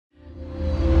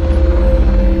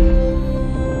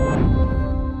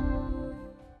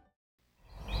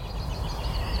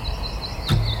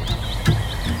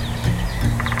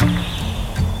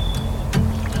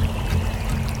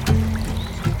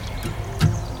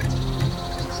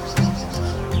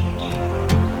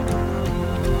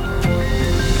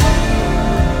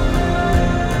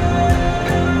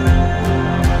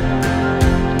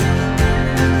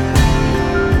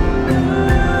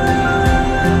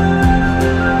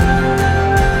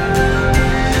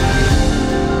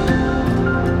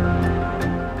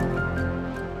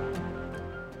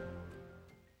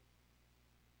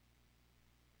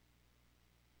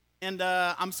and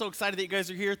I'm so excited that you guys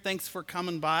are here. Thanks for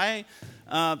coming by,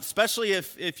 especially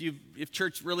if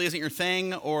church really isn't your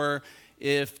thing, or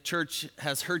if church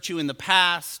has hurt you in the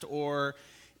past, or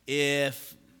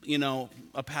if,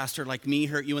 a pastor like me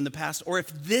hurt you in the past, or if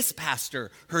this pastor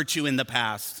hurt you in the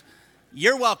past.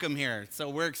 You're welcome here. So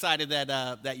we're excited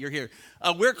that you're here.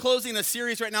 We're closing a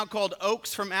series right now called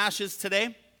Oaks from Ashes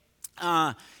today.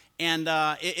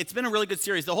 It's been a really good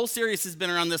series. The whole series has been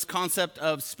around this concept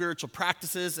of spiritual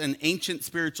practices and ancient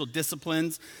spiritual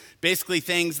disciplines, basically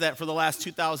things that for the last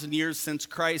 2,000 years since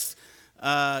Christ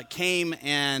came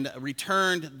and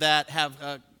returned that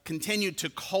have continued to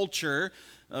culture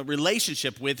a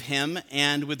relationship with him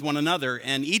and with one another.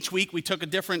 And each week we took a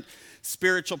different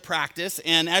spiritual practice.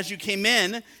 And as you came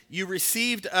in, you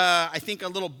received, I think, a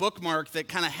little bookmark that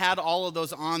kind of had all of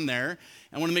those on there.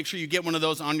 I want to make sure you get one of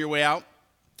those on your way out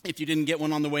if you didn't get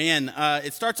one on the way in.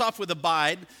 It starts off with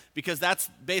abide, because that's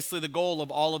basically the goal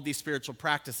of all of these spiritual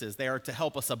practices. They are to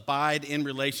help us abide in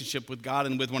relationship with God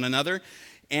and with one another.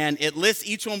 And it lists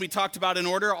each one we talked about in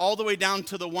order, all the way down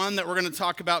to the one that we're going to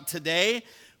talk about today,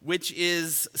 which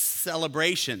is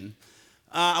celebration.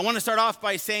 I want to start off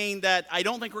by saying that I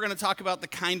don't think we're going to talk about the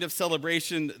kind of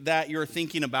celebration that you're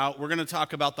thinking about. We're going to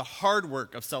talk about the hard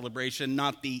work of celebration,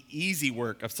 not the easy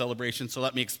work of celebration. So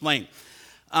let me explain.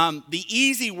 The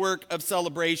easy work of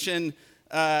celebration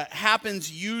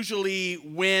happens usually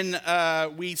when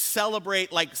we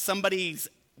celebrate like somebody's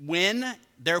win,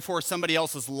 therefore somebody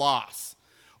else's loss.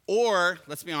 Or,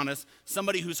 let's be honest,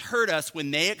 somebody who's hurt us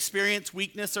when they experience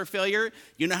weakness or failure.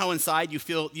 You know how inside you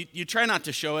feel, you try not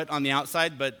to show it on the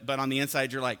outside, but on the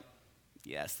inside you're like,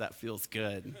 yes, that feels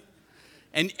good.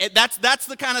 And that's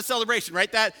the kind of celebration,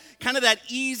 right? That kind of that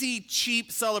easy,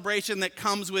 cheap celebration that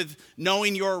comes with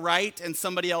knowing you're right and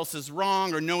somebody else is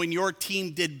wrong, or knowing your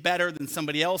team did better than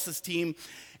somebody else's team,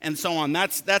 and so on.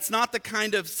 That's not the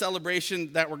kind of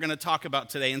celebration that we're going to talk about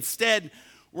today. Instead,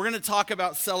 we're going to talk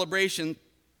about celebration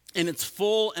in its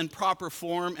full and proper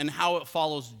form and how it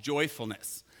follows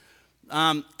joyfulness.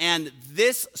 And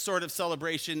this sort of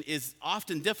celebration is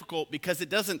often difficult because it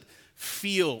doesn't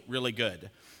feel really good.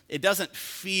 It doesn't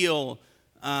feel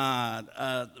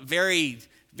very,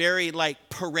 very like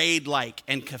parade-like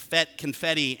and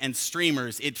confetti and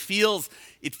streamers. It feels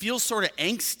sort of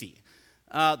angsty.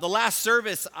 The last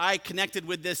service, I connected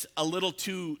with this a little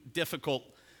too difficult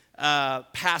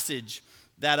passage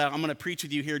that I'm going to preach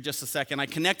with you here in just a second. I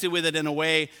connected with it in a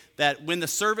way that when the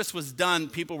service was done,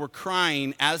 people were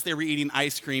crying as they were eating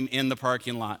ice cream in the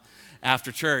parking lot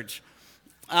after church.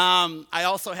 I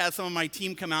also had some of my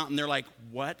team come out and they're like,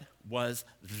 what was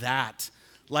that?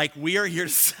 Like, we are here to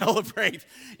celebrate.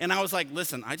 And I was like,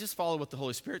 listen, I just follow what the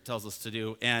Holy Spirit tells us to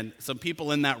do. And some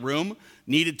people in that room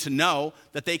needed to know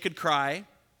that they could cry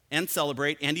and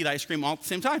celebrate and eat ice cream all at the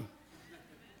same time.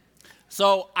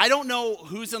 So I don't know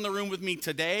who's in the room with me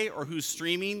today or who's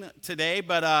streaming today,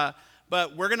 but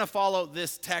we're going to follow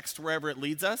this text wherever it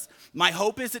leads us. My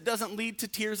hope is it doesn't lead to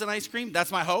tears and ice cream. That's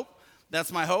my hope.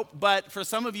 But for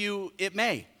some of you, it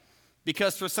may.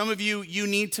 Because for some of you, you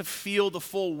need to feel the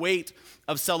full weight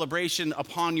of celebration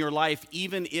upon your life,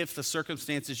 even if the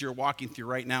circumstances you're walking through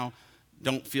right now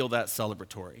don't feel that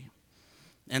celebratory.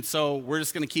 And so we're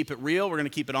just going to keep it real. We're going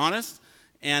to keep it honest.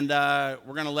 And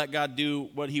we're going to let God do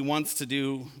what he wants to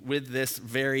do with this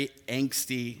very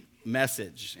angsty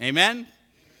message. Amen?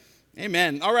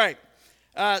 Amen. All right.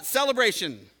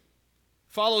 Celebration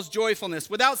follows joyfulness.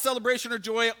 Without celebration or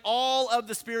joy, all of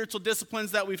the spiritual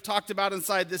disciplines that we've talked about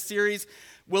inside this series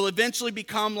will eventually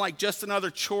become like just another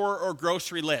chore or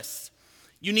grocery list.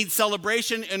 You need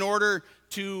celebration in order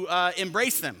to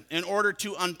embrace them, in order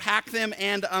to unpack them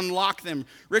and unlock them.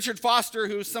 Richard Foster,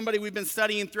 who's somebody we've been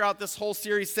studying throughout this whole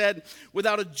series, said,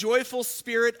 without a joyful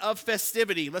spirit of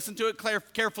festivity, listen to it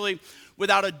carefully,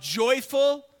 without a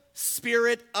joyful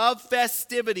spirit of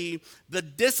festivity, the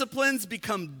disciplines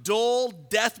become dull,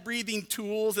 death-breathing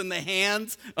tools in the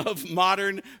hands of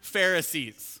modern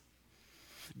Pharisees.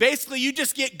 Basically, you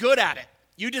just get good at it.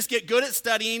 You just get good at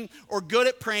studying or good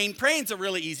at praying. Praying's a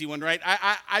really easy one, right?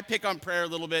 I pick on prayer a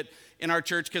little bit in our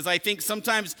church because I think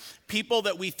sometimes people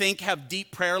that we think have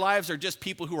deep prayer lives are just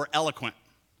people who are eloquent.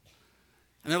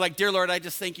 And they're like, dear Lord, I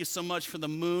just thank you so much for the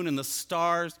moon and the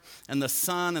stars and the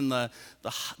sun and the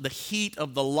heat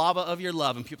of the lava of your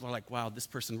love. And people are like, wow, this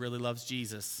person really loves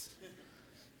Jesus.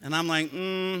 And I'm like,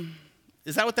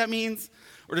 is that what that means?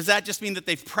 Or does that just mean that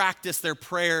they've practiced their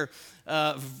prayer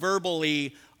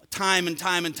verbally time and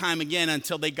time and time again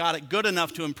until they got it good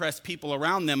enough to impress people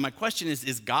around them? My question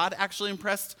is God actually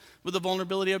impressed with the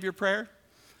vulnerability of your prayer?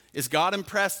 Is God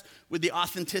impressed with the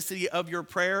authenticity of your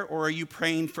prayer, or are you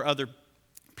praying for other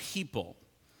people?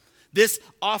 This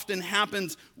often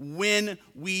happens when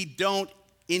we don't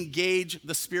engage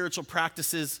the spiritual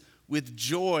practices with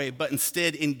joy, but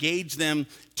instead engage them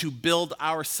to build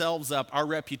ourselves up, our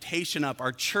reputation up,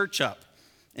 our church up,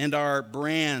 and our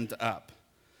brand up.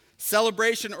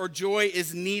 Celebration or joy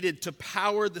is needed to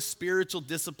power the spiritual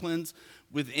disciplines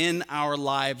within our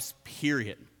lives,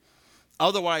 period.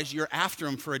 Otherwise, you're after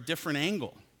them for a different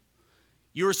angle.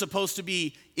 You're supposed to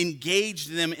be engaged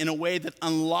in them in a way that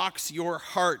unlocks your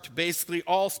heart. Basically,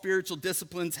 all spiritual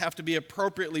disciplines have to be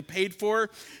appropriately paid for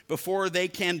before they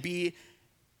can be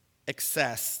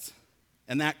accessed.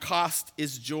 And that cost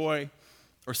is joy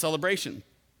or celebration.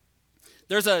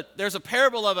 There's a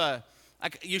parable of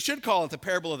you should call it the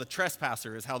parable of the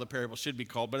trespasser is how the parable should be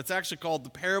called, but it's actually called the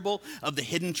parable of the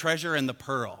hidden treasure and the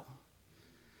pearl.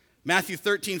 Matthew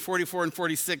 13:44 and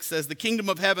 46 says, the kingdom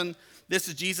of heaven, this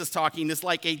is Jesus talking, is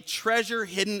like a treasure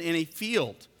hidden in a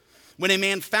field. When a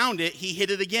man found it, he hid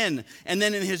it again, and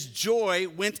then in his joy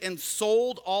went and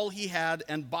sold all he had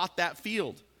and bought that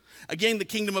field. Again, the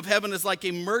kingdom of heaven is like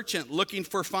a merchant looking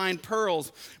for fine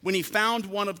pearls. When he found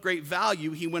one of great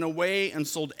value, he went away and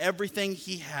sold everything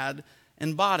he had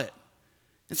and bought it.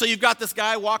 And so you've got this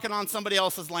guy walking on somebody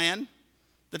else's land,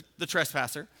 the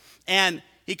trespasser, and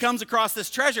he comes across this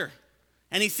treasure,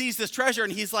 and he sees this treasure,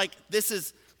 and he's like, this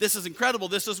is incredible.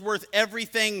 This is worth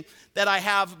everything that I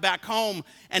have back home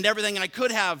and everything I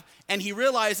could have. And he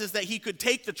realizes that he could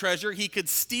take the treasure, he could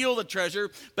steal the treasure,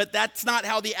 but that's not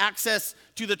how the access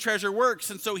to the treasure works.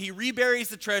 And so he reburies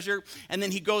the treasure, and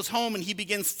then he goes home and he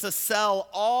begins to sell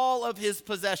all of his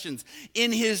possessions.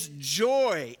 In his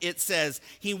joy, it says,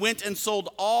 he went and sold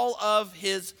all of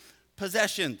his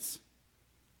possessions.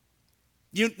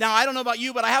 Now, I don't know about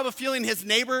you, but I have a feeling his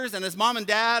neighbors and his mom and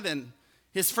dad and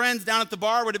his friends down at the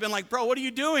bar would have been like, bro, what are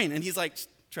you doing? And he's like,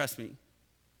 trust me.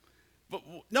 But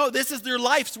no, this is your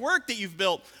life's work that you've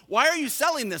built. Why are you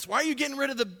selling this? Why are you getting rid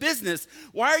of the business?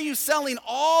 Why are you selling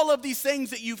all of these things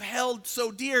that you've held so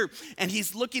dear? And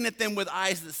he's looking at them with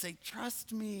eyes that say,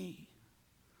 trust me.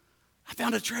 I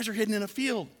found a treasure hidden in a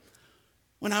field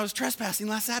when I was trespassing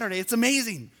last Saturday. It's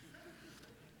amazing.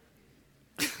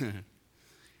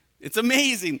 It's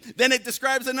amazing. Then it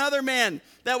describes another man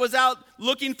that was out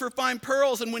looking for fine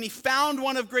pearls, and when he found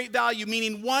one of great value,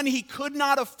 meaning one he could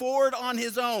not afford on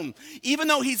his own, even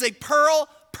though he's a pearl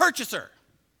purchaser.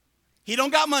 He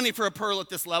don't got money for a pearl at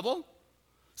this level.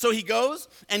 So he goes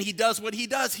and he does what he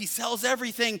does. He sells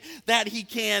everything that he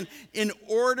can in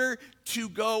order to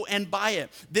go and buy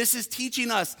it. This is teaching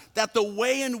us that the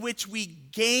way in which we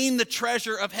gain the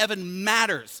treasure of heaven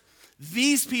matters.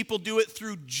 These people do it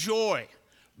through joy.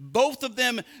 Both of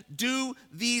them do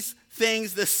these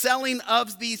things, the selling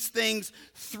of these things,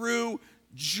 through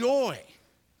joy.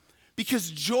 Because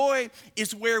joy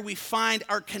is where we find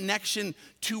our connection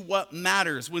to what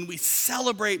matters. When we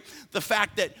celebrate the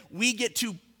fact that we get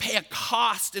to pay a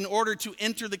cost in order to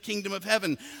enter the kingdom of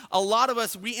heaven. A lot of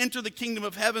us, we enter the kingdom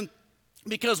of heaven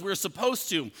because we're supposed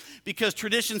to, because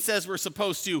tradition says we're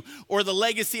supposed to, or the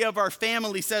legacy of our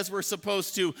family says we're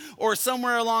supposed to, or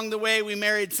somewhere along the way we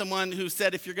married someone who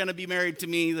said, if you're going to be married to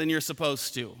me, then you're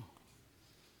supposed to.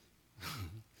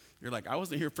 You're like, I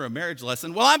wasn't here for a marriage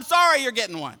lesson. Well, I'm sorry you're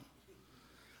getting one.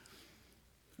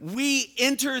 We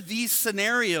enter these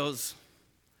scenarios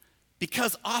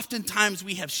because oftentimes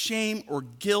we have shame or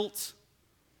guilt,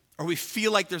 or we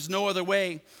feel like there's no other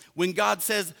way, when God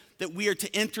says that we are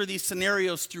to enter these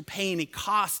scenarios through paying a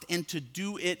cost and to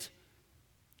do it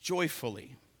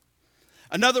joyfully.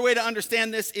 Another way to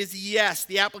understand this is, yes,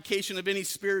 the application of any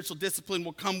spiritual discipline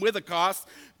will come with a cost,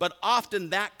 but often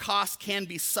that cost can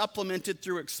be supplemented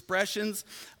through expressions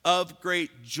of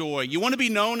great joy. You want to be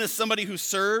known as somebody who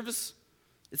serves?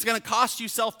 It's going to cost you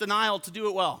self-denial to do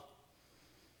it well.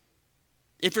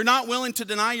 If you're not willing to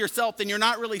deny yourself, then you're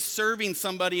not really serving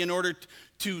somebody in order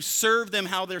to serve them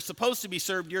how they're supposed to be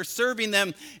served. You're serving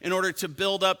them in order to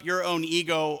build up your own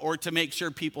ego or to make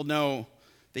sure people know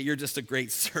that you're just a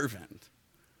great servant.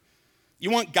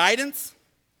 You want guidance?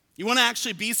 You want to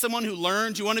actually be someone who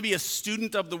learns? You want to be a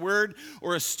student of the word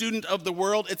or a student of the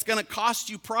world? It's going to cost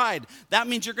you pride. That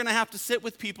means you're going to have to sit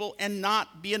with people and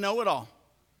not be a know-it-all.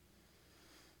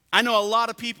 I know a lot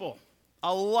of people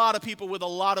with a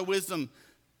lot of wisdom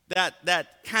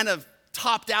that kind of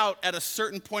topped out at a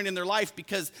certain point in their life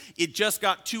because it just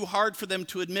got too hard for them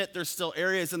to admit there's still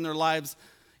areas in their life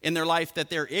that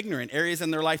they're ignorant, areas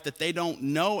in their life that they don't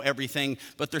know everything,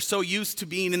 but they're so used to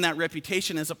being in that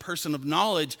reputation as a person of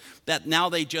knowledge that now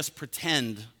they just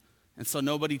pretend. And so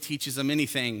nobody teaches them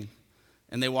anything,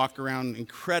 and they walk around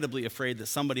incredibly afraid that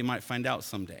somebody might find out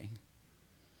someday.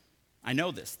 I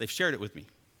know this. They've shared it with me.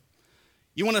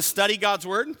 You want to study God's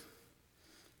word?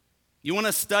 You want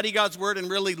to study God's word and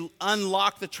really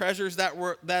unlock the treasures that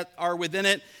are within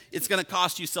it, it's going to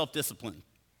cost you self-discipline.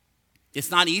 It's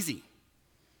not easy.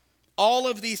 All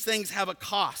of these things have a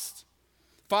cost.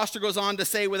 Foster goes on to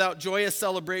say, without joyous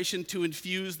celebration to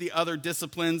infuse the other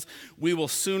disciplines, we will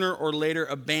sooner or later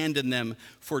abandon them.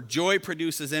 For joy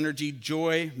produces energy.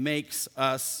 Joy makes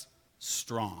us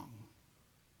strong.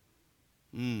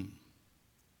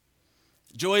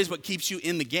 Joy is what keeps you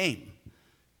in the game.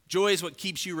 Joy is what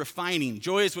keeps you refining.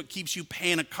 Joy is what keeps you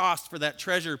paying a cost for that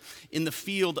treasure in the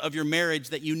field of your marriage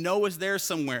that you know is there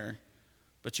somewhere,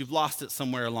 but you've lost it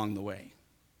somewhere along the way.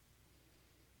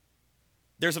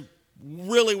 There's a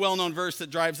really well-known verse that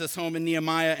drives this home in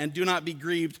Nehemiah, and do not be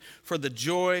grieved, for the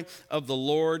joy of the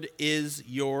Lord is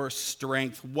your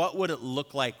strength. What would it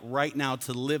look like right now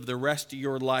to live the rest of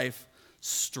your life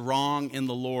strong in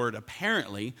the Lord?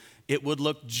 Apparently, it would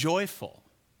look joyful.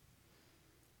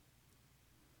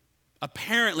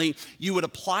 Apparently, you would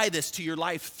apply this to your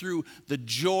life through the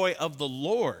joy of the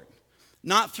Lord.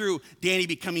 Not through Danny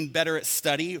becoming better at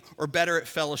study or better at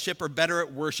fellowship or better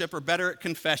at worship or better at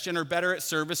confession or better at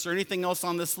service or anything else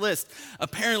on this list.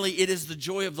 Apparently, it is the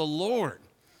joy of the Lord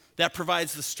that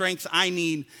provides the strength I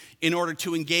need in order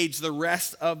to engage the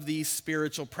rest of these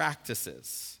spiritual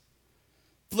practices.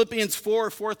 Philippians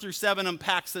 4:4-7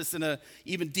 unpacks this in an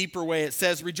even deeper way. It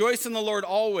says, rejoice in the Lord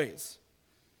always.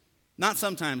 Not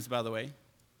sometimes, by the way,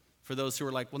 for those who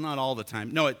are like, well, not all the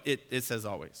time. No, it says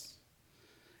always.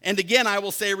 And again, I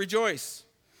will say rejoice.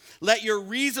 Let your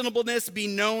reasonableness be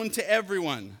known to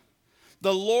everyone.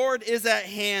 The Lord is at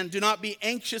hand. Do not be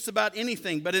anxious about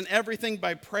anything, but in everything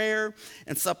by prayer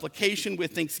and supplication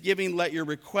with thanksgiving, let your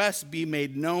requests be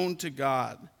made known to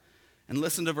God. And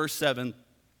listen to verse 7.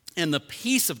 And the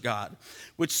peace of God,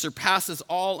 which surpasses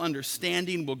all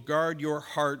understanding, will guard your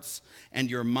hearts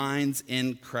and your minds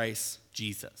in Christ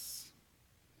Jesus.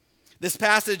 This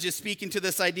passage is speaking to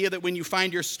this idea that when you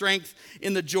find your strength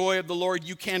in the joy of the Lord,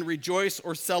 you can rejoice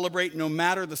or celebrate no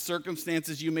matter the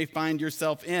circumstances you may find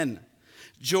yourself in.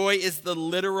 Joy is the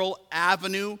literal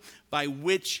avenue by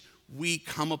which we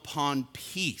come upon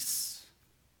peace.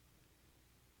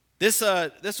 This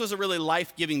was a really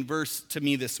life-giving verse to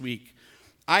me this week.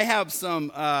 I have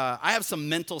some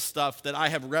mental stuff that I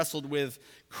have wrestled with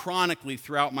chronically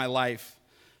throughout my life.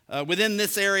 Within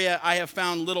this area, I have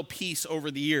found little peace over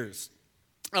the years.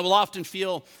 I will often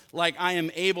feel like I am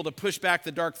able to push back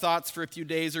the dark thoughts for a few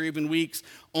days or even weeks,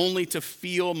 only to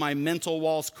feel my mental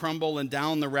walls crumble and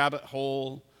down the rabbit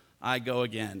hole I go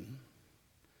again.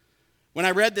 When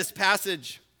I read this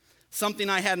passage, something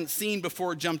I hadn't seen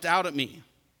before jumped out at me.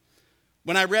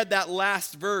 When I read that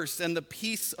last verse, and the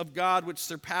peace of God which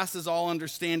surpasses all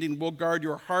understanding will guard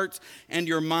your hearts and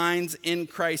your minds in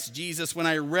Christ Jesus. When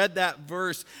I read that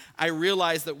verse, I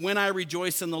realized that when I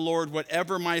rejoice in the Lord,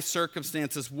 whatever my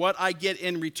circumstances, what I get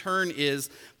in return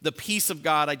is the peace of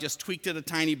God. I just tweaked it a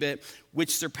tiny bit,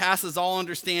 which surpasses all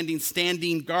understanding,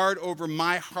 standing guard over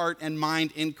my heart and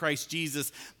mind in Christ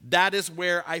Jesus. That is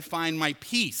where I find my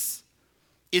peace.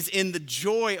 Is in the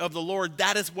joy of the Lord.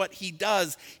 That is what he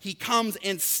does. He comes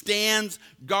and stands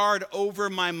guard over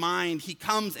my mind. He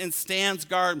comes and stands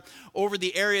guard over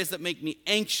the areas that make me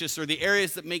anxious or the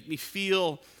areas that make me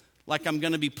feel like I'm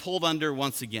going to be pulled under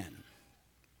once again.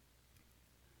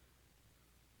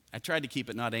 I tried to keep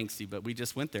it not angsty, but we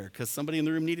just went there because somebody in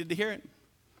the room needed to hear it.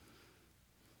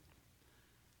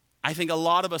 I think a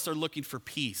lot of us are looking for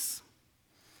peace.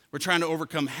 We're trying to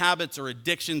overcome habits or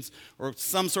addictions or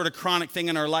some sort of chronic thing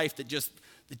in our life that just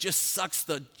sucks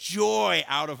the joy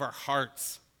out of our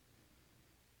hearts.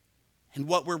 And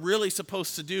what we're really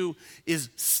supposed to do is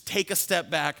take a step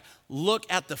back, look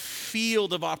at the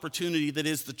field of opportunity that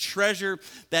is the treasure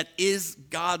that is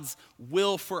God's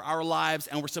will for our lives,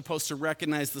 and we're supposed to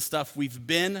recognize the stuff we've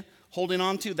been holding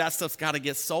on to. That stuff's got to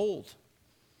get sold.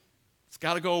 It's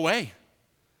got to go away.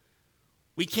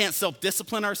 We can't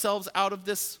self-discipline ourselves out of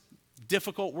this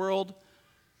difficult world.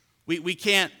 We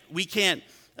can't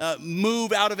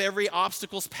move out of every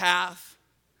obstacle's path.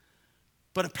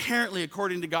 But apparently,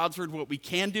 according to God's word, what we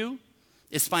can do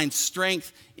is find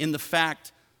strength in the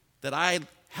fact that I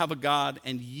have a God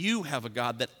and you have a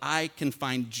God that I can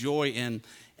find joy in,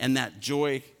 and that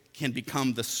joy can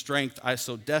become the strength I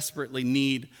so desperately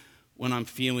need when I'm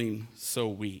feeling so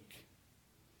weak.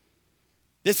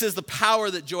 This is the power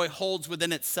that joy holds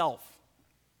within itself.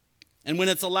 And when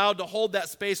it's allowed to hold that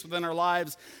space within our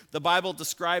lives, the Bible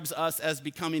describes us as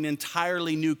becoming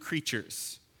entirely new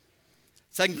creatures.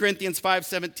 2 Corinthians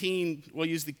 5:17, we'll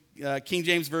use the King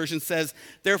James Version says,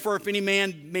 therefore, if any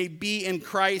man may be in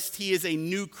Christ, he is a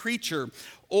new creature.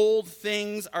 Old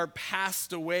things are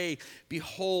passed away.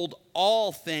 Behold,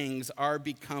 all things are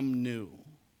become new.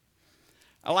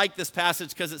 I like this passage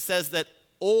because it says that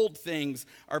old things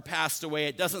are passed away.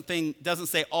 It doesn't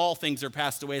say all things are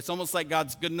passed away. It's almost like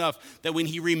God's good enough that when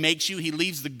he remakes you, he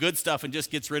leaves the good stuff and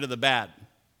just gets rid of the bad.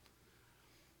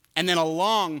 And then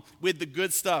along with the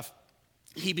good stuff,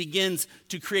 he begins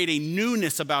to create a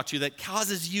newness about you that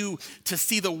causes you to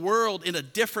see the world in a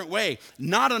different way,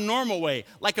 not a normal way,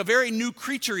 like a very new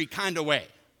creature-y kind of way.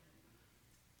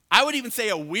 I would even say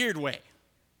a weird way.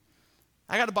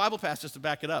 I got a Bible passage to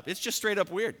back it up. It's just straight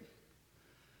up weird.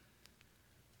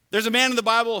 There's a man in the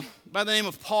Bible by the name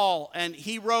of Paul, and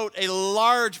he wrote a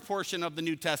large portion of the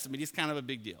New Testament. He's kind of a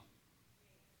big deal.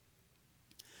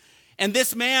 And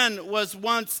this man was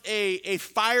once a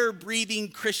fire-breathing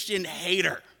Christian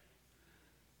hater.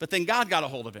 But then God got a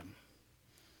hold of him.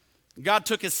 God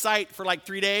took his sight for like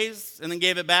 3 days and then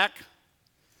gave it back.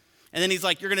 And then he's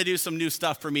like, you're going to do some new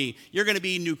stuff for me. You're going to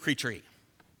be new creature-y.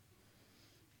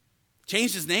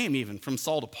 Changed his name even from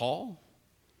Saul to Paul.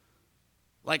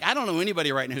 Like, I don't know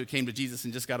anybody right now who came to Jesus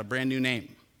and just got a brand new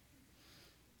name.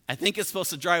 I think it's supposed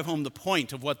to drive home the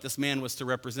point of what this man was to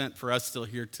represent for us still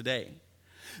here today.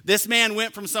 This man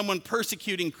went from someone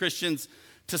persecuting Christians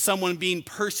to someone being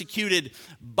persecuted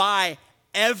by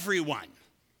everyone.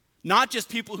 Not just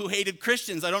people who hated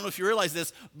Christians, I don't know if you realize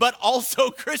this, but also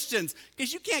Christians.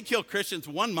 Because you can't kill Christians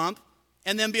 1 month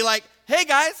and then be like, hey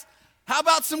guys, how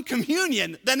about some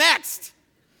communion the next?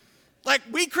 Like,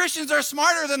 we Christians are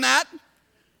smarter than that.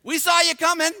 We saw you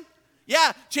coming.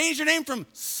 Yeah, change your name from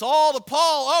Saul to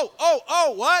Paul.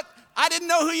 Oh, what? I didn't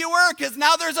know who you were because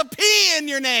now there's a P in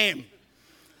your name.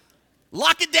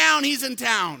 Lock it down, he's in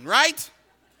town, right?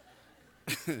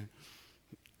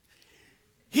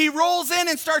 He rolls in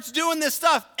and starts doing this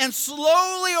stuff. And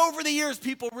slowly over the years,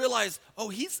 people realize, oh,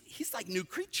 he's like new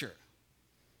creature.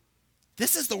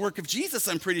 This is the work of Jesus,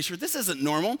 I'm pretty sure. This isn't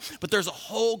normal. But there's a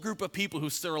whole group of people who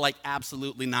still are like,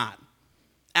 absolutely not.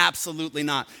 Absolutely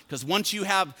not. Because once you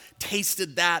have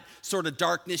tasted that sort of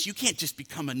darkness, you can't just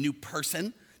become a new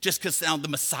person just because now the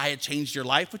Messiah changed your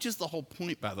life, which is the whole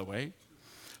point, by the way.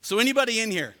 So anybody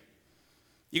in here,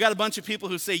 you got a bunch of people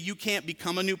who say you can't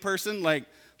become a new person, like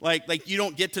you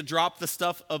don't get to drop the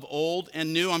stuff of old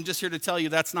and new. I'm just here to tell you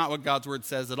that's not what God's word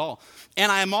says at all.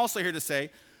 And I am also here to say,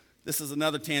 this is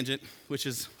another tangent, which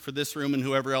is for this room and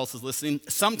whoever else is listening.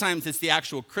 Sometimes it's the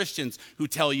actual Christians who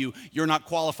tell you you're not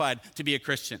qualified to be a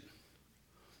Christian.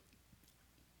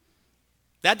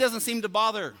 That doesn't seem to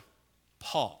bother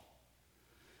Paul.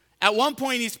 At one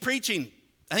point he's preaching.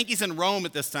 I think he's in Rome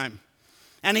at this time.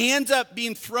 And he ends up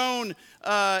being thrown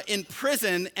in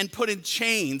prison and put in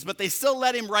chains, but they still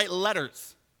let him write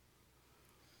letters.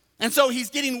 And so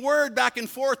he's getting word back and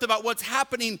forth about what's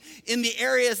happening in the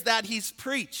areas that he's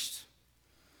preached.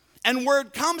 And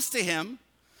word comes to him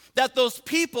that those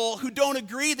people who don't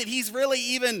agree that he's really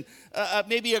even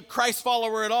maybe a Christ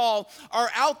follower at all are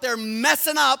out there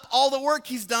messing up all the work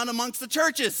he's done amongst the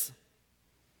churches.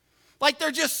 Like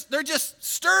they're just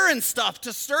stirring stuff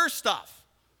to stir stuff.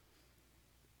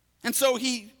 And so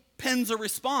he pens a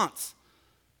response.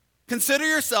 Consider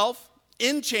yourself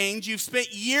in chains. You've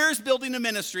spent years building a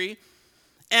ministry,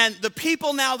 and the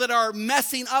people now that are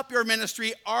messing up your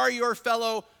ministry are your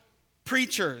fellow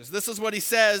preachers. This is what he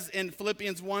says in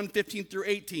Philippians 1:15 through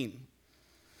 18.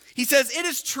 He says, it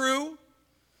is true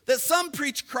that some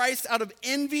preach Christ out of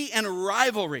envy and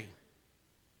rivalry,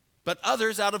 but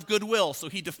others out of goodwill. So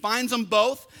he defines them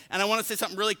both, and I want to say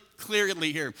something really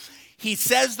clearly here. He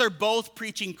says they're both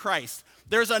preaching Christ.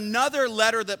 There's another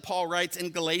letter that Paul writes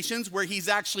in Galatians where he's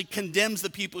actually condemns the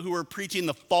people who are preaching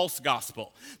the false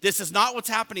gospel. This is not what's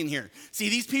happening here. See,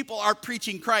 these people are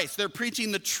preaching Christ. They're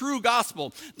preaching the true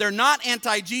gospel. They're not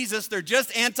anti-Jesus. They're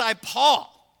just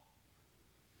anti-Paul.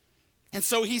 And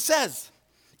so he says,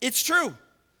 it's true.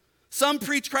 Some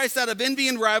preach Christ out of envy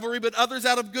and rivalry, but others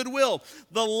out of goodwill.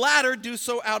 The latter do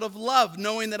so out of love,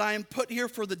 knowing that I am put here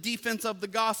for the defense of the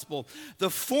gospel. The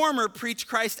former preach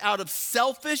Christ out of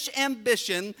selfish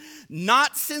ambition,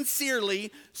 not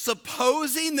sincerely,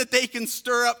 supposing that they can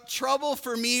stir up trouble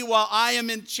for me while I am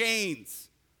in chains.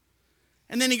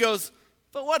 And then he goes,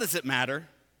 but what does it matter?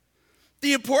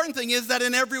 The important thing is that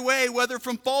in every way, whether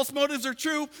from false motives or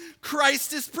true,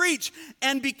 Christ is preached.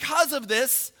 And because of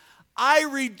this, I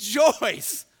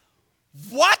rejoice.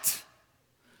 What?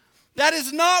 That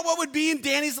is not what would be in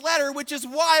Danny's letter, which is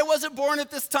why I wasn't born at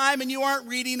this time and you aren't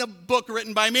reading a book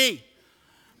written by me.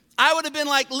 I would have been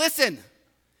like, listen,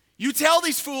 you tell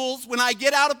these fools when I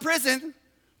get out of prison,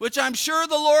 which I'm sure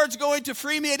the Lord's going to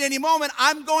free me at any moment,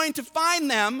 I'm going to find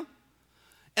them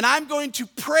and I'm going to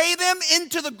pray them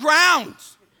into the ground.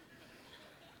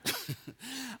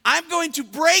 I'm going to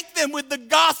break them with the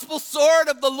gospel sword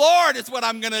of the Lord is what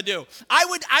I'm going to do. I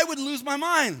would lose my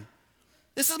mind.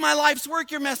 This is my life's work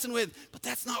you're messing with. But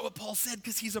that's not what Paul said,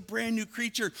 because he's a brand new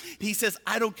creature. He says,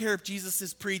 I don't care if Jesus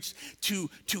is preached to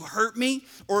hurt me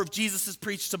or if Jesus is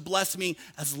preached to bless me.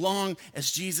 As long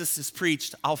as Jesus is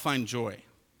preached, I'll find joy.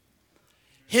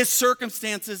 His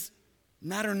circumstances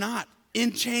matter not.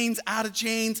 In chains, out of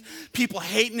chains, people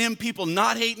hating him, people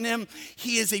not hating him.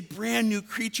 He is a brand new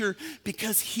creature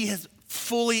because he has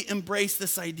fully embraced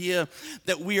this idea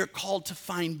that we are called to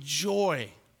find joy.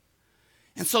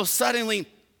 And so suddenly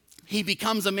he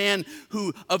becomes a man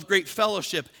who of great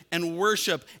fellowship and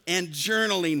worship and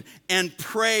journaling and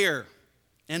prayer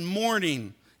and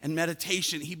mourning and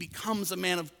meditation. He becomes a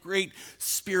man of great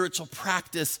spiritual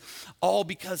practice, all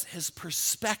because his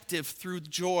perspective through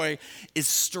joy is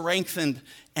strengthened.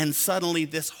 And suddenly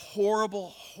this horrible,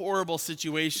 horrible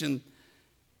situation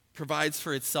provides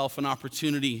for itself an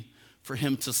opportunity for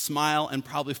him to smile and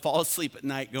probably fall asleep at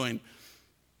night going,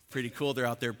 pretty cool, they're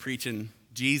out there preaching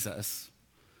Jesus.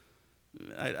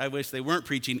 I wish they weren't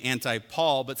preaching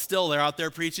anti-Paul, but still they're out there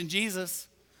preaching Jesus.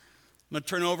 I'm going to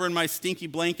turn over in my stinky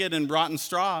blanket and rotten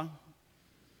straw.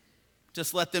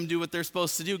 Just let them do what they're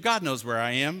supposed to do. God knows where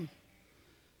I am.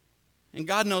 And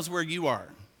God knows where you are.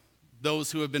 Those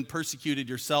who have been persecuted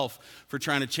yourself for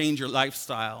trying to change your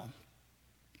lifestyle,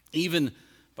 even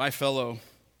by fellow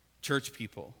church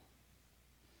people.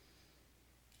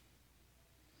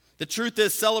 The truth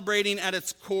is, celebrating at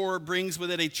its core brings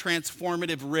with it a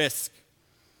transformative risk.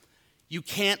 You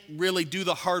can't really do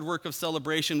the hard work of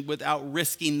celebration without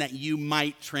risking that you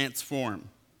might transform.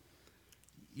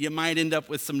 You might end up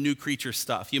with some new creature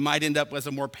stuff. You might end up as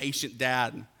a more patient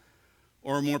dad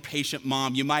or a more patient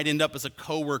mom. You might end up as a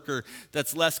coworker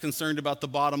that's less concerned about the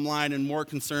bottom line and more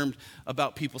concerned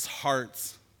about people's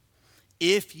hearts.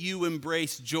 If you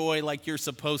embrace joy like you're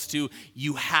supposed to,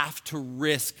 you have to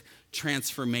risk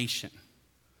transformation.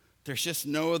 There's just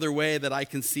no other way that I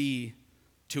can see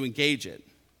to engage it.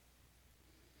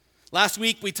 Last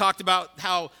week we talked about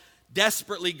how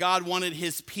desperately God wanted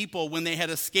his people when they had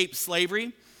escaped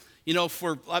slavery. You know,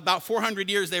 for about 400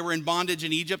 years they were in bondage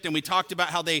in Egypt, and we talked about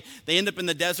how they end up in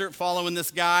the desert following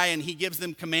this guy, and he gives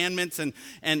them commandments,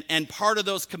 and part of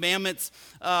those commandments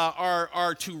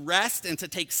are to rest and to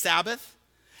take Sabbath.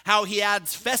 How he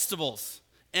adds festivals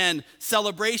and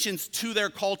celebrations to their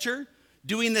culture,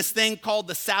 doing this thing called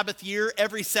the Sabbath year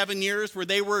every 7 years, where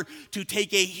they were to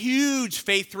take a huge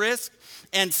faith risk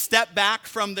and step back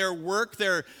from their work,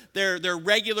 their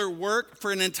regular work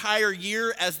for an entire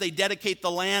year as they dedicate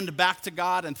the land back to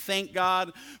God and thank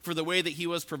God for the way that he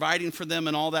was providing for them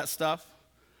and all that stuff.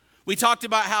 We talked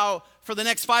about how for the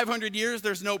next 500 years,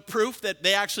 there's no proof that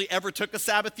they actually ever took a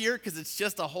Sabbath year because it's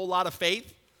just a whole lot of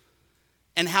faith.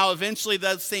 And how eventually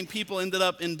those same people ended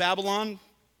up in Babylon,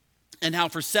 and how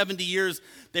for 70 years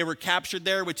they were captured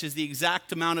there, which is the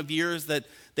exact amount of years that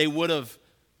they would have,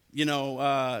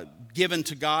 given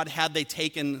to God had they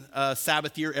taken a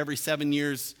Sabbath year every 7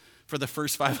 years for the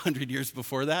first 500 years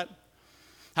before that.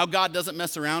 How God doesn't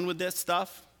mess around with this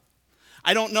stuff.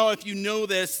 I don't know if you know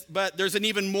this, but there's an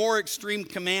even more extreme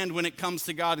command when it comes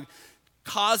to God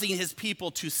causing his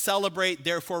people to celebrate,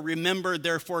 therefore remember,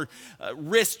 therefore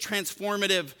risk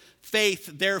transformative faith,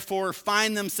 therefore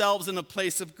find themselves in a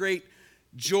place of great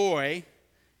joy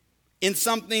in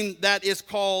something that is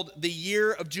called the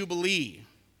year of Jubilee.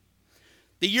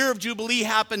 The year of Jubilee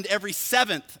happened every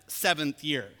seventh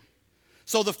year.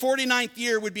 So the 49th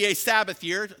year would be a Sabbath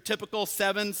year, typical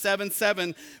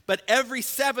 7-7-7, but every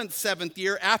seventh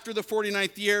year after the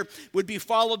 49th year would be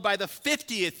followed by the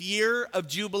 50th year of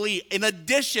Jubilee, an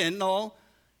additional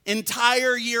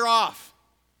entire year off.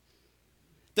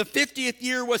 The 50th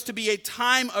year was to be a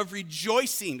time of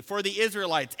rejoicing for the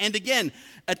Israelites, and again,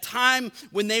 a time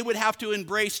when they would have to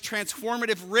embrace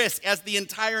transformative risk as the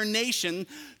entire nation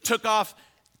took off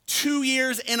 2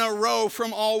 years in a row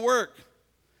from all work.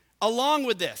 Along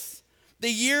with this,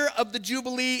 the year of the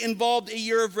Jubilee involved a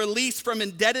year of release from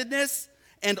indebtedness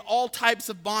and all types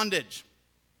of bondage.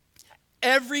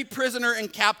 Every prisoner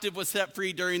and captive was set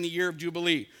free during the year of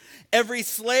Jubilee. Every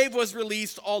slave was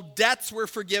released, all debts were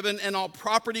forgiven, and all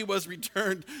property was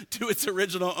returned to its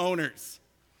original owners.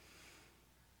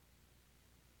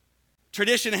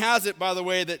 Tradition has it, by the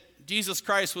way, that Jesus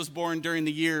Christ was born during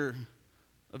the year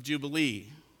of Jubilee.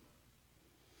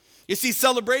 You see,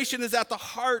 celebration is at the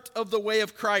heart of the way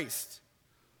of Christ.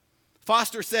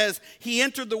 Foster says, he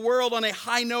entered the world on a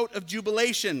high note of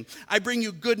jubilation. I bring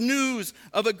you good news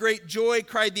of a great joy,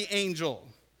 cried the angel,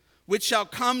 which shall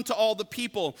come to all the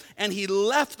people. And he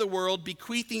left the world,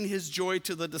 bequeathing his joy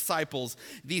to the disciples.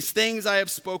 These things I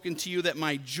have spoken to you, that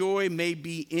my joy may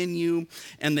be in you,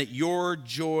 and that your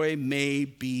joy may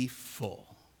be full.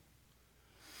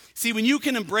 See, when you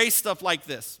can embrace stuff like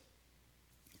this,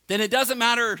 then it doesn't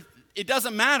matter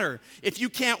if you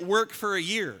can't work for a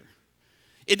year.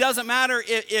 It doesn't matter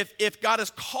if God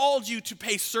has called you to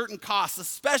pay certain costs,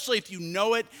 especially if you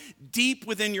know it deep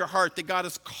within your heart that God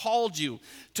has called you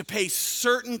to pay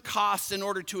certain costs in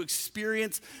order to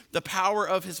experience the power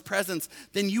of his presence,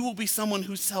 then you will be someone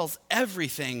who sells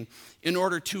everything in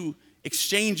order to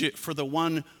exchange it for the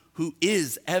one who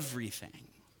is everything.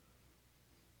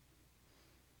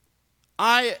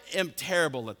 I am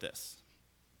terrible at this.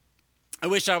 I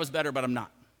wish I was better, but I'm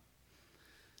not.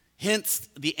 Hence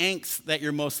the angst that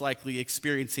you're most likely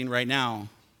experiencing right now,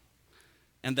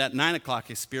 and that 9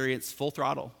 o'clock experience, full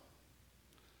throttle.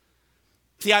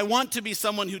 See, I want to be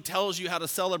someone who tells you how to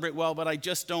celebrate well, but I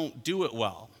just don't do it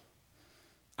well.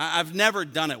 I've never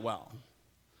done it well.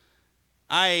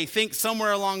 I think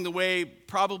somewhere along the way,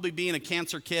 probably being a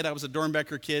cancer kid, I was a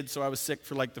Dornbecker kid, so I was sick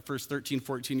for like the first 13,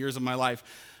 14 years of my life.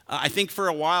 I think for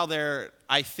a while there,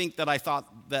 I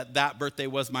thought that birthday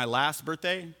was my last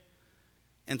birthday.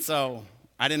 And so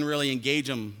I didn't really engage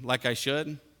them like I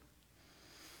should.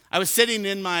 I was sitting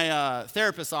in my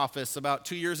therapist's office about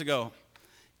 2 years ago,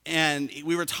 and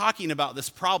we were talking about this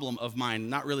problem of mine,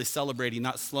 not really celebrating,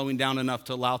 not slowing down enough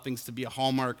to allow things to be a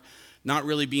hallmark, not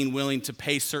really being willing to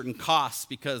pay certain costs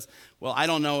because, well, I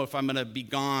don't know if I'm going to be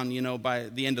gone, by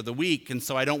the end of the week, and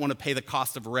so I don't want to pay the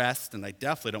cost of rest, and I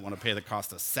definitely don't want to pay the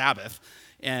cost of Sabbath,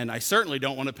 and I certainly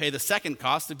don't want to pay the second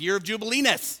cost of Year of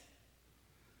Jubilee-ness.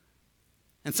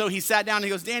 And so he sat down and he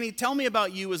goes, Danny, tell me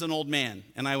about you as an old man.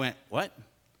 And I went, what?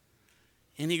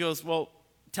 And he goes, well,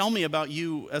 tell me about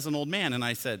you as an old man. And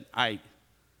I said, And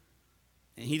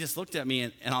he just looked at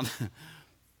me and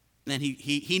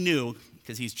he knew,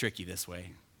 because he's tricky this way.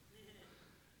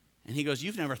 And he goes,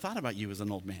 you've never thought about you as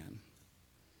an old man.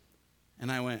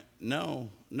 And I went, no,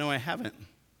 I haven't.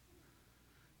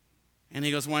 And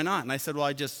he goes, why not? And I said, well,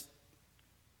 I just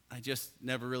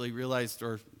never really realized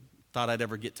or thought I'd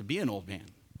ever get to be an old man.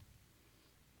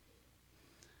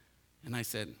 And I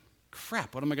said,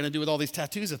 crap, what am I going to do with all these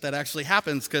tattoos if that actually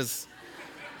happens? Because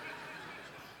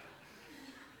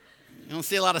you don't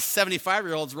see a lot of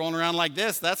 75-year-olds rolling around like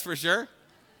this, that's for sure.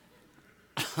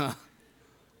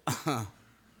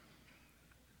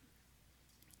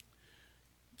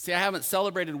 See, I haven't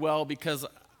celebrated well because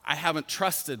I haven't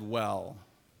trusted well.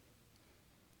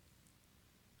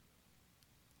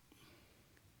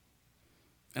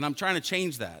 And I'm trying to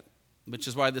change that, which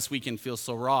is why this weekend feels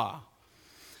so raw.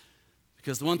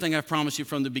 Because the one thing I've promised you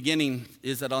from the beginning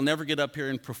is that I'll never get up here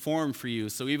and perform for you.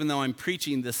 So even though I'm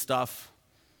preaching this stuff,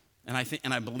 and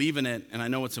I believe in it, and I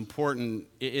know it's important,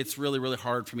 it's really, really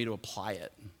hard for me to apply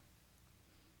it.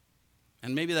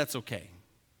 And maybe that's okay.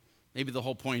 Maybe the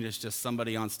whole point is just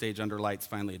somebody on stage under lights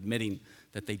finally admitting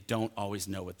that they don't always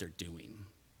know what they're doing.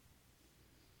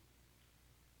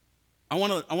 I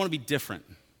want to be different.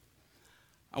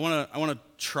 I want to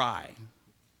try.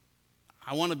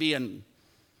 I want to be a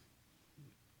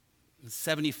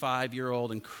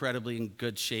 75-year-old, incredibly in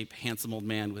good shape, handsome old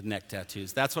man with neck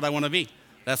tattoos. That's what I want to be.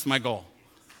 That's my goal.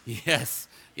 Yes,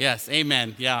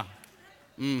 amen, yeah.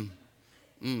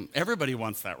 Everybody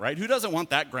wants that, right? Who doesn't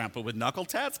want that grandpa with knuckle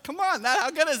tats? Come on,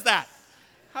 how good is that?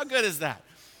 How good is that?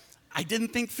 I didn't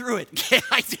think through it.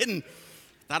 I didn't.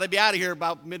 Thought I'd be out of here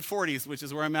about mid-40s, which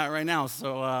is where I'm at right now.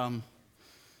 So,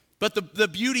 but the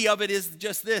beauty of it is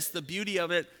just this. The beauty of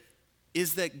it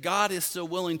is that God is so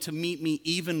willing to meet me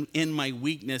even in my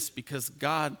weakness, because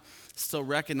God still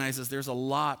recognizes there's a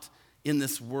lot in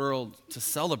this world to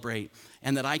celebrate,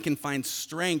 and that I can find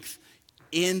strength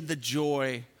in the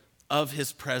joy of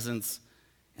his presence.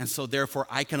 And so therefore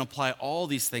I can apply all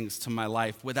these things to my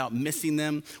life without missing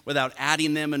them, without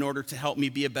adding them in order to help me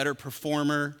be a better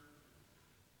performer,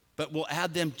 but will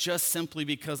add them just simply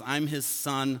because I'm his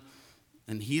son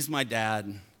and he's my dad,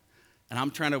 and I'm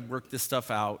trying to work this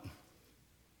stuff out,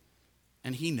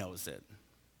 and he knows it,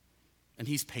 and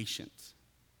he's patient.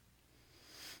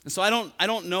 And so I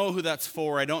don't know who that's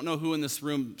for. I don't know who in this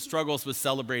room struggles with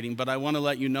celebrating, but I want to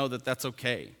let you know that that's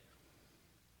okay.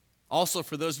 Also,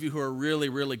 for those of you who are really,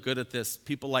 really good at this,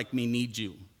 people like me need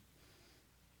you.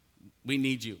 We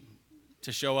need you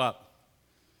to show up.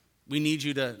 We need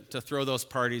you to throw those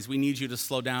parties. We need you to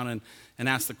slow down and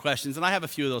ask the questions. And I have a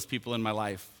few of those people in my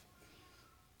life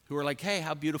who are like, hey,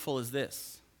 how beautiful is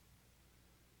this?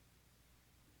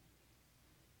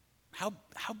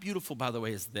 How beautiful, by the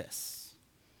way, is this?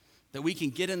 That we can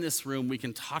get in this room, we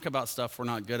can talk about stuff we're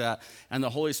not good at, and the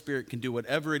Holy Spirit can do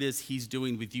whatever it is he's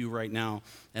doing with you right now,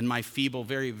 and my feeble,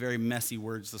 very, very messy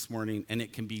words this morning, and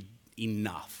it can be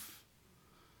enough.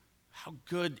 How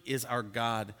good is our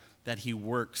God that he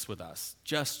works with us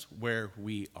just where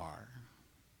we are.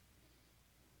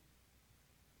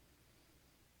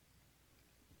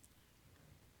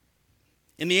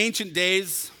 In the ancient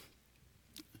days,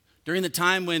 during the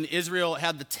time when Israel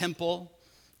had the temple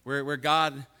where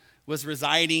God was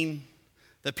residing,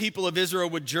 the people of Israel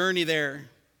would journey there,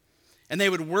 and they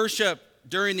would worship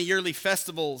during the yearly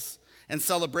festivals and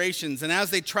celebrations. And as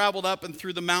they traveled up and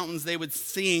through the mountains, they would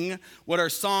sing what are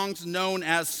songs known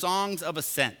as songs of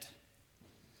ascent.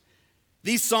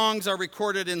 These songs are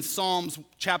recorded in Psalms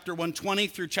chapter 120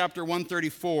 through chapter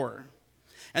 134.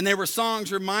 And they were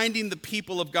songs reminding the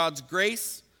people of God's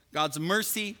grace, God's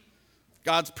mercy,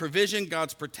 God's provision,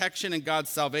 God's protection, and God's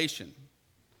salvation.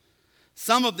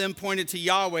 Some of them pointed to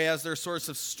Yahweh as their source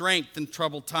of strength in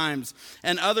troubled times,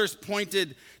 and others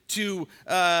pointed to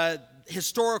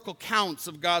historical counts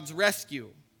of God's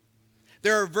rescue.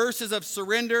 There are verses of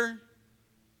surrender.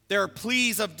 There are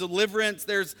pleas of deliverance.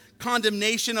 There's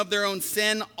condemnation of their own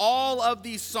sin. All of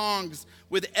these songs,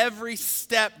 with every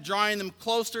step drawing them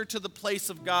closer to the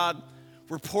place of God,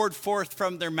 were poured forth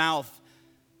from their mouth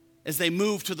as they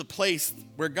moved to the place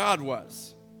where God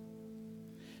was.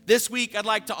 This week, I'd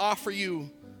like to offer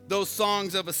you those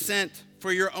songs of ascent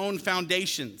for your own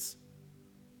foundations.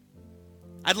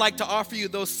 I'd like to offer you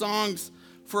those songs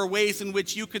for ways in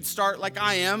which you could start, like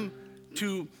I am,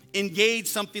 to engage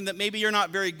something that maybe you're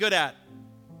not very good at.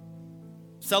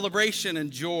 Celebration and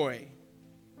joy.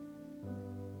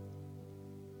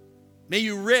 May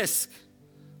you risk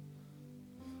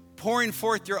pouring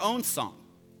forth your own song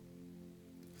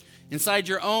inside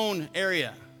your own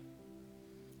area.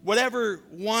 Whatever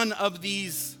one of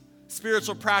these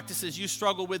spiritual practices you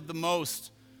struggle with the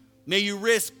most, may you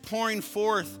risk pouring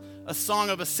forth a song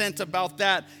of ascent about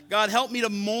that. God, help me to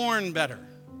mourn better.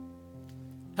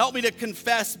 Help me to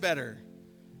confess better.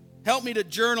 Help me to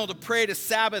journal, to pray, to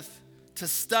Sabbath, to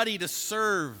study, to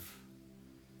serve.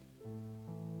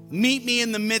 Meet me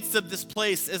in the midst of this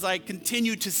place as I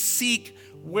continue to seek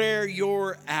where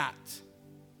you're at.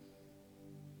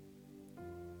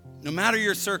 No matter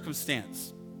your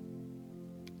circumstance,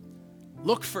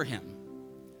 look for him,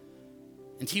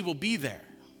 and he will be there.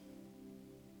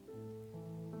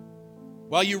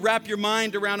 While you wrap your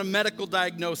mind around a medical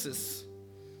diagnosis,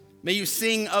 may you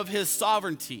sing of his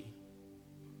sovereignty.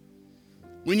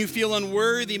 When you feel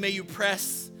unworthy, may you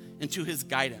press into his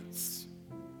guidance.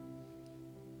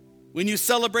 When you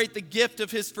celebrate the gift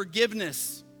of his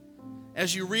forgiveness,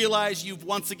 as you realize you've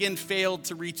once again failed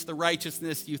to reach the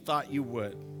righteousness you thought you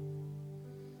would.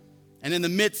 And in the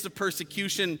midst of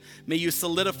persecution, may you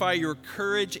solidify your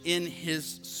courage in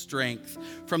his strength.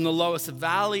 From the lowest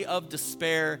valley of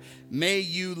despair, may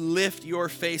you lift your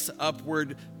face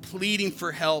upward, pleading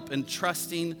for help and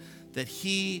trusting that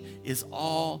he is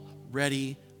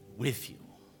already with you.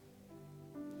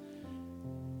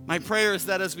 My prayer is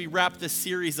that as we wrap this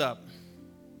series up,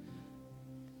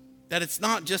 that it's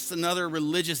not just another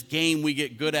religious game we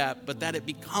get good at, but that it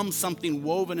becomes something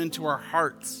woven into our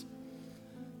hearts.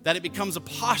 That it becomes a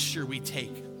posture we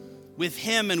take with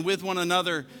him and with one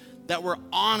another, that we're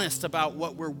honest about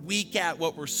what we're weak at,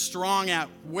 what we're strong at,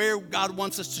 where God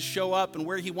wants us to show up and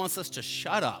where he wants us to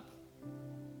shut up.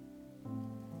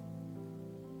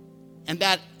 And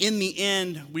that in the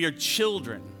end, we are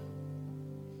children.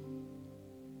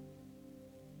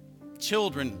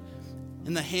 Children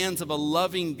in the hands of a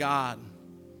loving God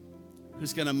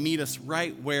who's going to meet us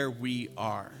right where we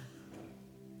are.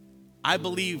 I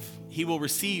believe he will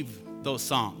receive those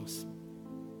songs,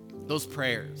 those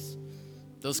prayers,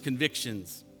 those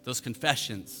convictions, those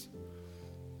confessions,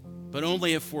 but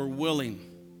only if we're willing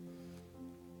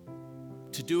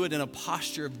to do it in a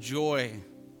posture of joy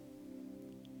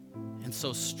and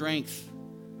so strength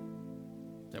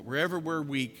that wherever we're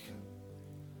weak,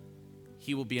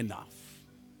 he will be enough.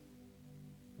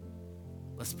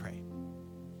 Let's pray.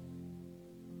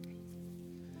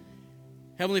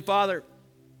 Heavenly Father,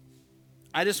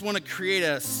 I just want to create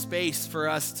a space for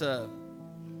us to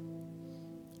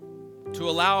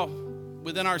allow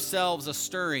within ourselves a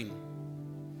stirring,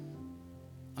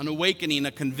 an awakening,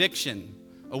 a conviction,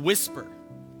 a whisper,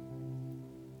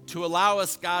 to allow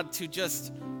us, God, to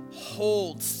just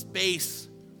hold space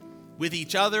with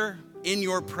each other in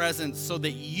your presence so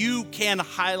that you can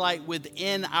highlight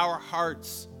within our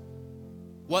hearts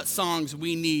what songs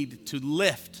we need to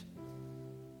lift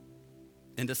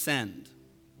and ascend.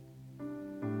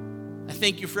 I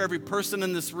thank you for every person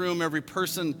in this room, every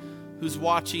person who's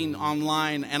watching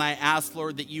online. And I ask,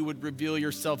 Lord, that you would reveal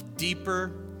yourself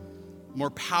deeper, more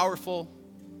powerful,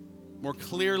 more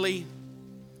clearly,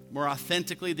 more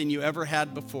authentically than you ever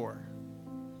had before.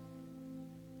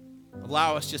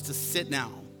 Allow us just to sit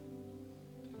now,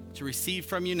 to receive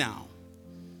from you now,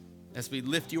 as we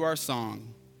lift you our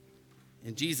song.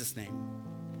 In Jesus' name,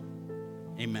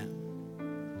 amen.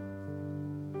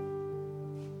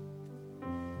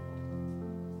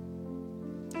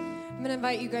 I'm going to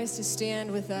invite you guys to stand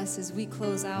with us as we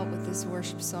close out with this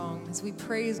worship song, as we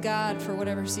praise God for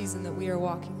whatever season that we are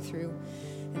walking through,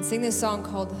 and sing this song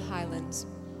called The Highlands.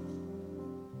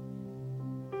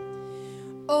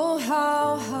 Oh,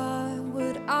 how high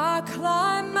would I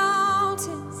climb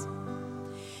mountains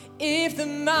if the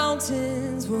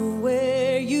mountains were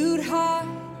where you'd hide?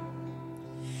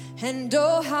 And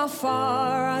oh, how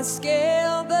far I'd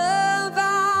scale the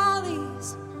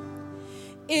valleys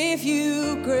if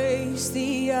you grace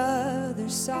the other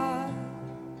side.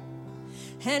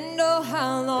 And oh,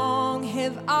 how long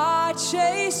have I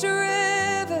chased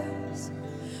rivers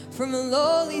from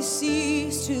lowly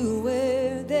seas to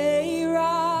where they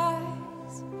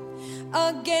rise,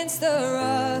 against the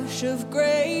rush of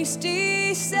grace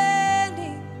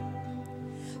descending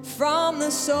from the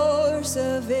source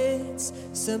of its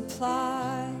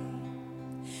supply.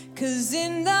 'Cause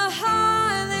in the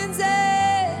highlands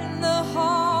and the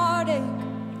heartache,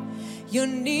 you're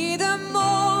neither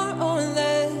more or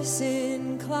less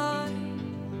inclined.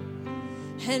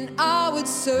 And I would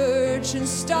search and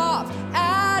stop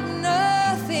at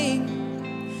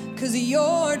nothing, 'cause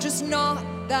you're just not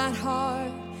that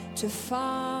hard to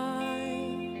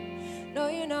find. No,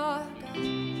 you're not, God.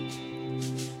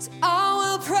 So I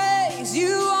will praise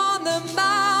you on the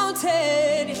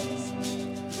mountain, yes.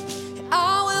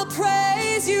 I will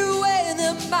praise you when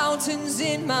the mountain's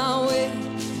in my way.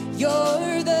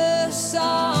 You're the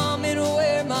summit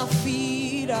where my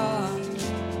feet are.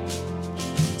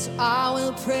 So I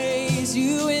will praise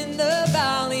you in the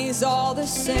valleys all the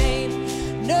same.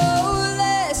 No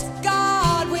less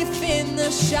God within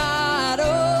the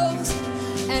shadows,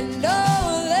 and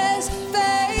no less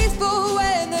faithful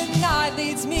when the night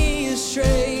leads me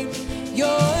astray.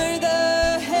 You're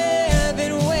the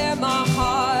heaven where my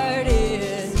heart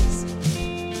is,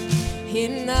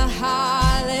 in the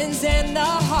highlands and the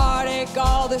heartache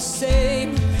all the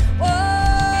same. Whoa.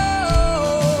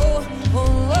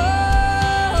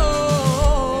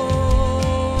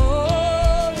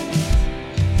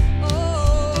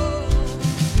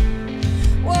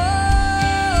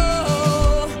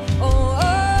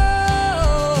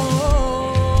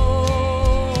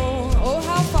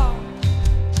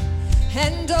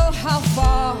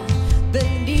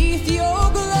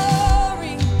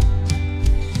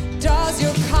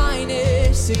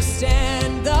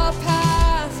 Extend the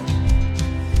path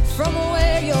from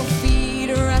where your feet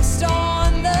rest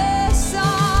on the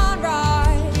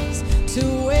sunrise to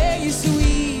where you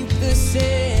sweep the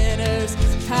sinner's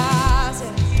path.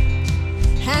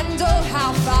 And oh,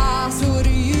 how fast would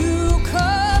you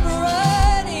come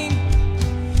running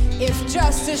if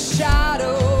just to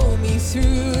shadow me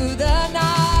through the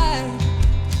night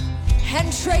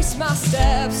and trace my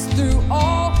steps through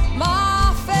all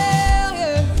my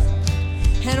failures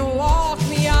and walk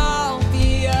me out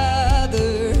the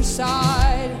other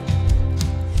side.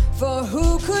 For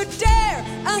who could dare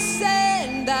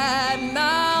ascend that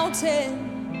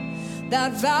mountain,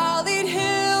 that valleyed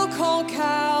hill called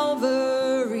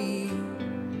Calvary,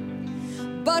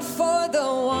 but for the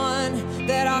one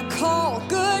that I call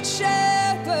Good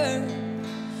Shepherd,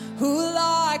 who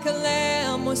like a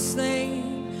lamb was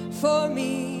slain for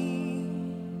me.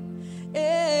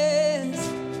 Yes.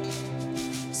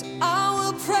 So I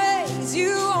will praise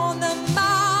you on the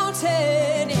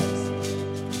mountain, yes.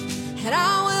 And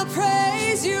I will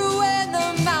praise you when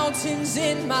the mountain's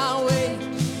in my way.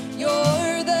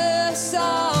 You're the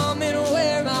summit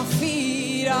where my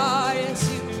feet are, yes,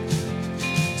 you.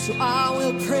 So I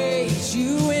will praise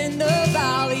you in the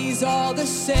valleys all the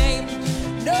same.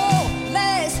 No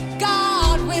less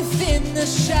God within the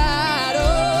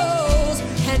shadows,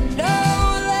 and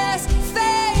no less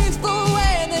faithful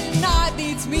when the night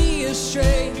leads me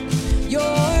astray.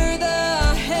 You're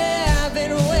the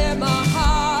heaven where my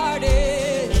heart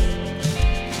is.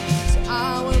 So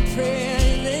I will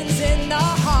praise in the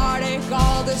heartache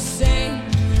all the same.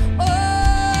 Oh,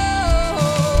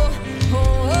 oh, oh,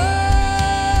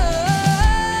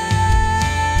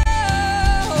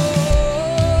 oh,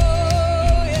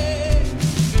 yeah.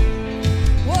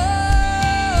 Whoa,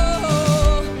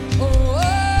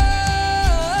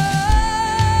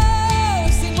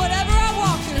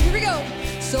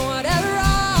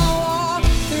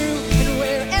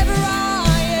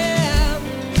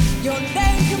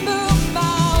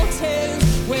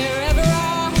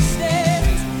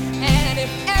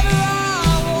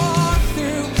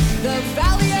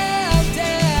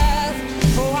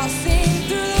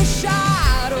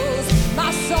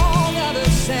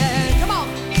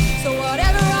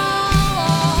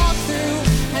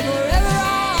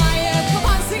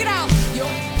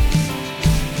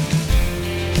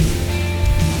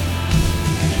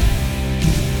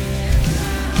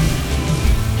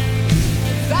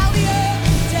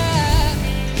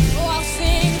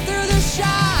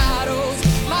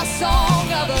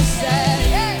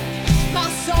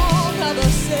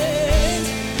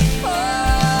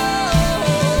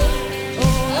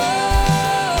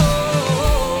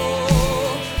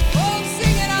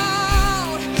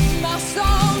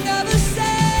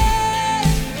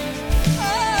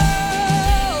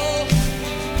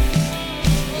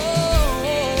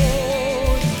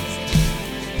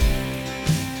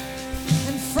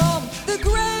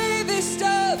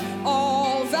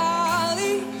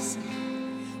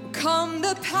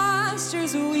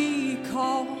 pastures we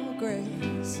call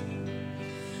grace.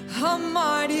 A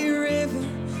mighty river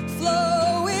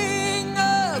flowing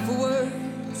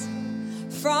upwards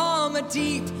from a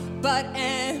deep but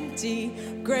empty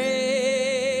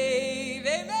grave.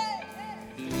 Amen.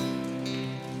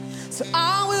 So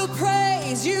I will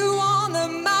praise you on the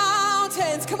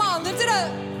mountains. Come on, lift it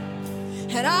up.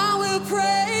 And I will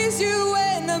praise you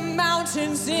when the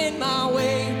mountain's in my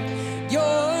way.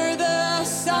 You're the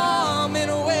summit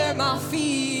where my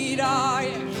feet are.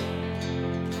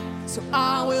 So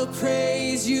I will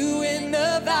praise you in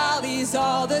the valleys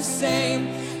all the same.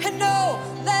 And no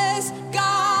less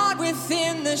God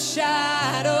within the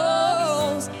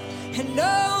shadows. And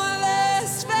no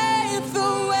less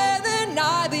faithful where the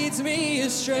night leads me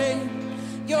astray.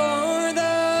 You're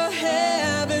the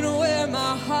heaven where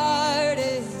my heart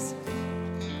is.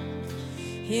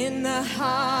 In the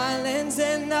highlands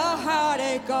and the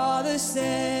heartache are the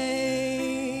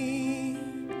same.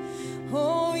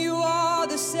 Oh, you are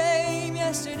the same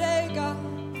yesterday, God,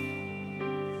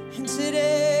 and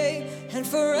today and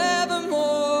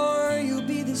forevermore you'll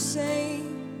be the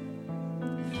same.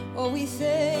 Oh, we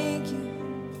thank you.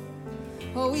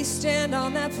 Oh, we stand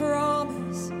on that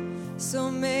promise.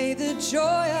 So may the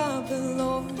joy of the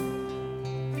Lord,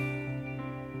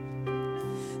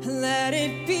 let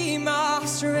it be my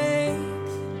strength.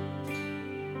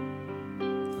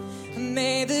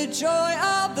 May the joy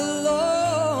of the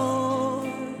Lord,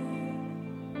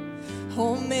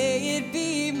 oh, may it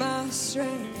be my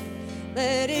strength.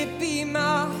 Let it be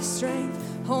my strength.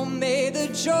 Oh, may the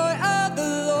joy of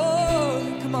the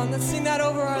Lord. Come on, let's sing that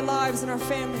over our lives and our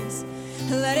families.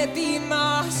 Let it be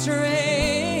my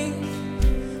strength.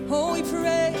 Oh, we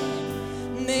pray.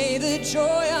 May the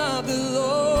joy of the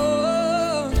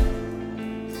Lord,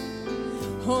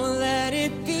 oh, let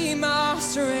it be my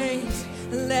strength.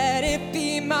 Let it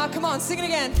be my, come on, sing it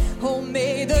again. Oh,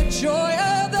 may the joy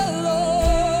of the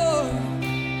Lord,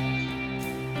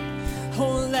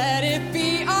 oh, let it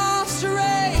be our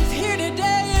strength here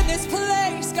today in this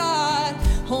place, God.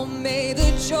 Oh, may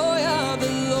the joy of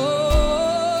the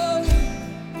Lord,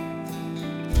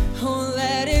 oh,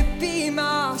 let it be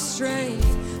my strength.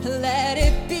 Let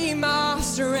it be my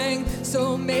strength.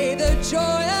 So may the joy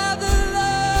of the Lord,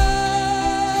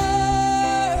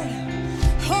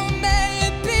 oh, may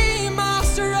it be my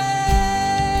strength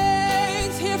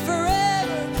here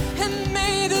forever. And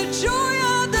may the joy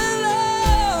of the Lord,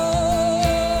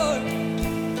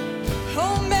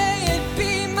 oh, may it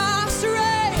be my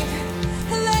strength.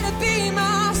 Let it be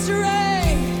my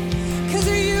strength. 'Cause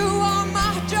you are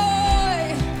my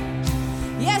joy.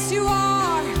 Yes, you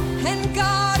are. And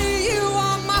God, you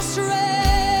are my strength.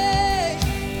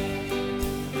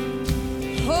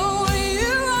 Oh,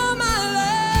 you are my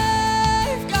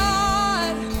life,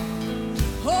 God.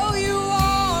 Oh, you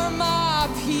are my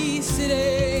peace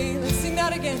today. Let's sing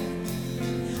that again.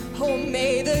 Oh,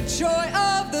 may the joy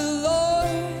of the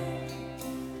Lord,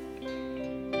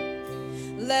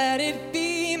 let it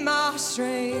be my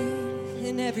strength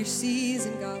in every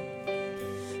season, God.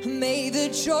 May the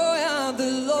joy of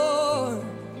the Lord,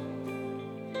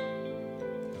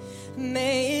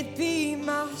 may it be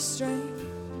my strength.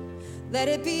 Let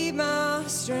it be my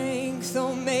strength.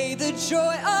 Oh, may the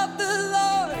joy of the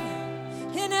Lord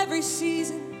in every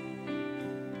season,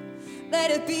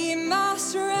 let it be my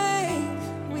strength.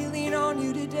 We lean on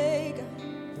you today,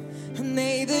 God.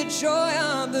 May the joy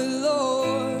of the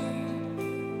Lord,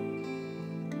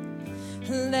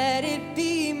 let it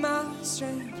be my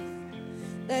strength.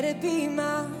 Let it be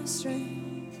my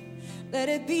strength. Let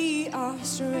it be our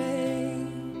strength.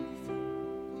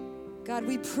 God,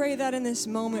 we pray that in this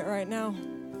moment right now.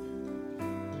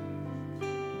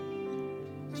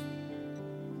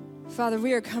 Father,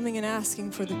 we are coming and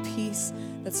asking for the peace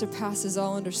that surpasses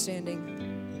all understanding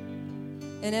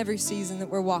in every season that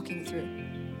we're walking through.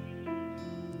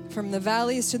 From the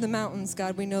valleys to the mountains,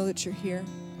 God, we know that you're here.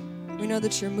 We know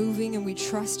that you're moving and we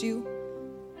trust you.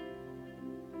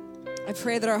 I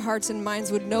pray that our hearts and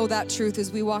minds would know that truth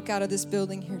as we walk out of this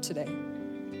building here today.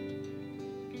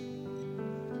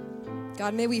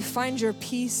 God, may we find your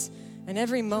peace in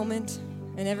every moment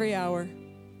and every hour.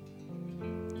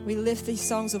 We lift these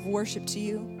songs of worship to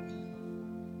you.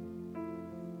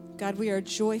 God, we are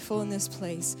joyful in this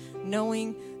place,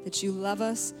 knowing that you love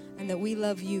us and that we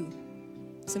love you.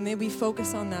 So may we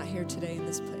focus on that here today in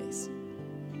this place.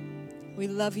 We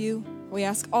love you. We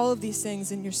ask all of these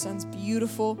things in your Son's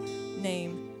beautiful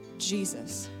name,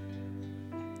 Jesus.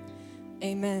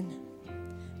 Amen.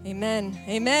 Amen.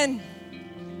 Amen.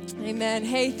 Amen.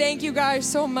 Hey, thank you guys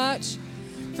so much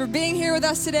for being here with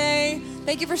us today.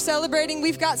 Thank you for celebrating.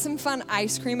 We've got some fun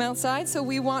ice cream outside, so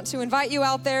we want to invite you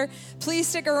out there. Please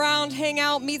stick around, hang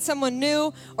out, meet someone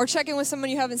new, or check in with someone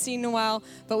you haven't seen in a while.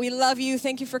 But we love you.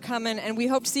 Thank you for coming, and we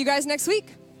hope to see you guys next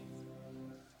week.